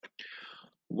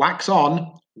Wax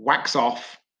on, wax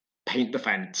off, paint the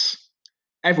fence.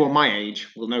 Everyone my age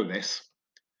will know this.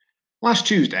 Last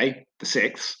Tuesday, the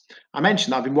 6th, I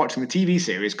mentioned that I've been watching the TV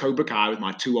series Cobra Kai with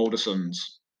my two older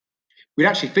sons. We'd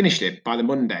actually finished it by the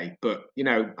Monday, but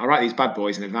I write these bad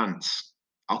boys in advance.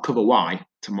 I'll cover why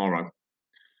tomorrow.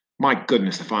 My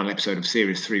goodness, the final episode of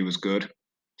Series 3 was good.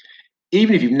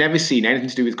 Even if you've never seen anything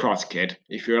to do with Karate Kid,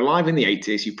 if you're alive in the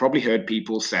 80s, you've probably heard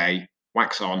people say,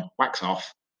 wax on, wax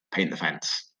off, paint the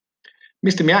fence.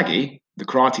 Mr. Miyagi, the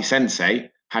karate sensei,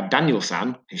 had Daniel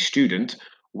san, his student,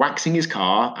 waxing his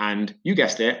car and, you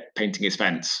guessed it, painting his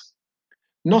fence.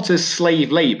 Not as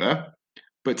slave labor,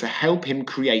 but to help him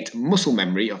create muscle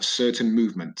memory of certain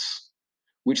movements,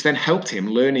 which then helped him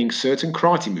learning certain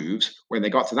karate moves when they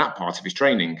got to that part of his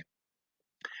training.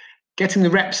 Getting the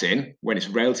reps in when it's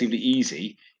relatively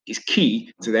easy is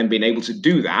key to then being able to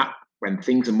do that when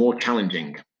things are more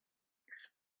challenging.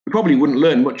 We probably wouldn't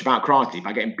learn much about karate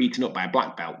by getting beaten up by a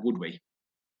black belt, would we?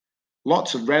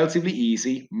 Lots of relatively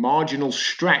easy, marginal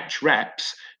stretch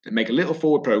reps that make a little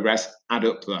forward progress add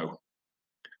up, though.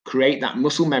 Create that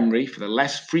muscle memory for the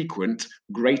less frequent,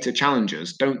 greater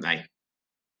challenges, don't they?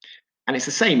 And it's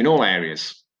the same in all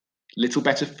areas. Little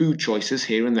better food choices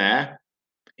here and there,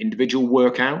 individual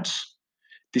workouts,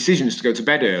 decisions to go to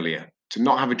bed earlier, to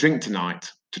not have a drink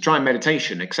tonight, to try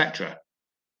meditation, etc.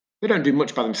 They don't do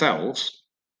much by themselves,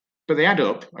 but they add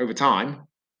up over time.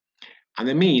 And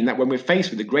they mean that when we're faced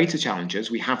with the greater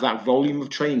challenges, we have that volume of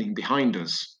training behind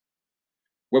us.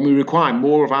 When we require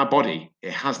more of our body,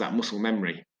 it has that muscle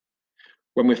memory.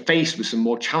 When we're faced with some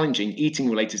more challenging eating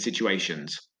related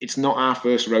situations, it's not our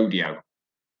first rodeo.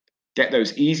 Get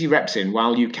those easy reps in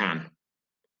while you can.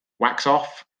 Wax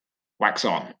off, wax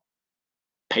on.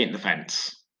 Paint the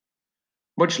fence.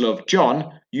 Much love.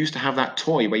 John used to have that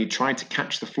toy where you tried to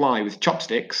catch the fly with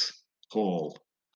chopsticks. Hall.